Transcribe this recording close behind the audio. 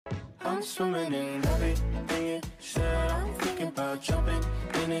I'm swimming in everything you said. I'm thinking about jumping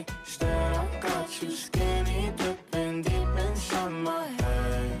in it instead. I got you skinny dipping deep inside my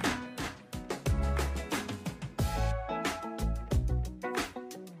head.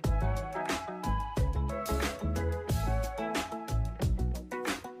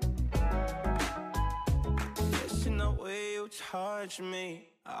 Listen the way you touch me.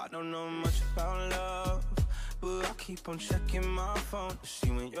 I don't know much about love, but I keep on checking my phone to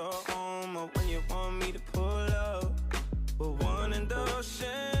see when you're home or when you want me to pull up. But one and the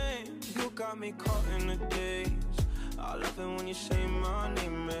same, you got me caught in the daze. I love it when you say my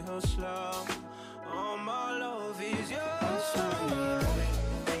name real slow. All my love is yours. I'm swimming in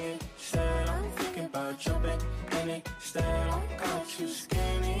everything you said. I'm thinking about jumping in it instead. I got you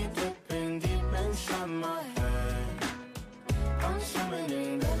skinny dipping deep inside my head. I'm swimming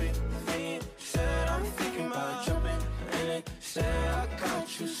in everything you said. I'm thinking about jumping in it instead. I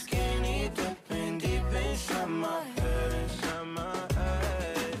got you skinny dipping deep inside my head, inside my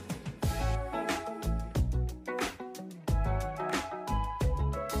head.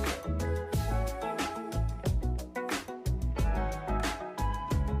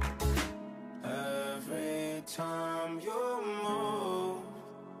 Every time you move,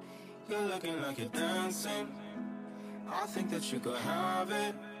 you're looking like you're dancing. I think that you could have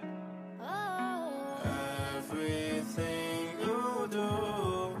it. Everything you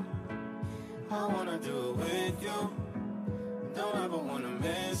do, I wanna do it with you. Don't ever wanna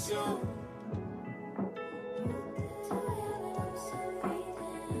miss you.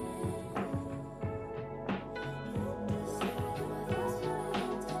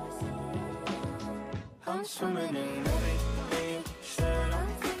 I'm swimming in everything you said. I'm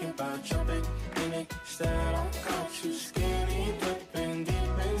thinking about jumping in it instead.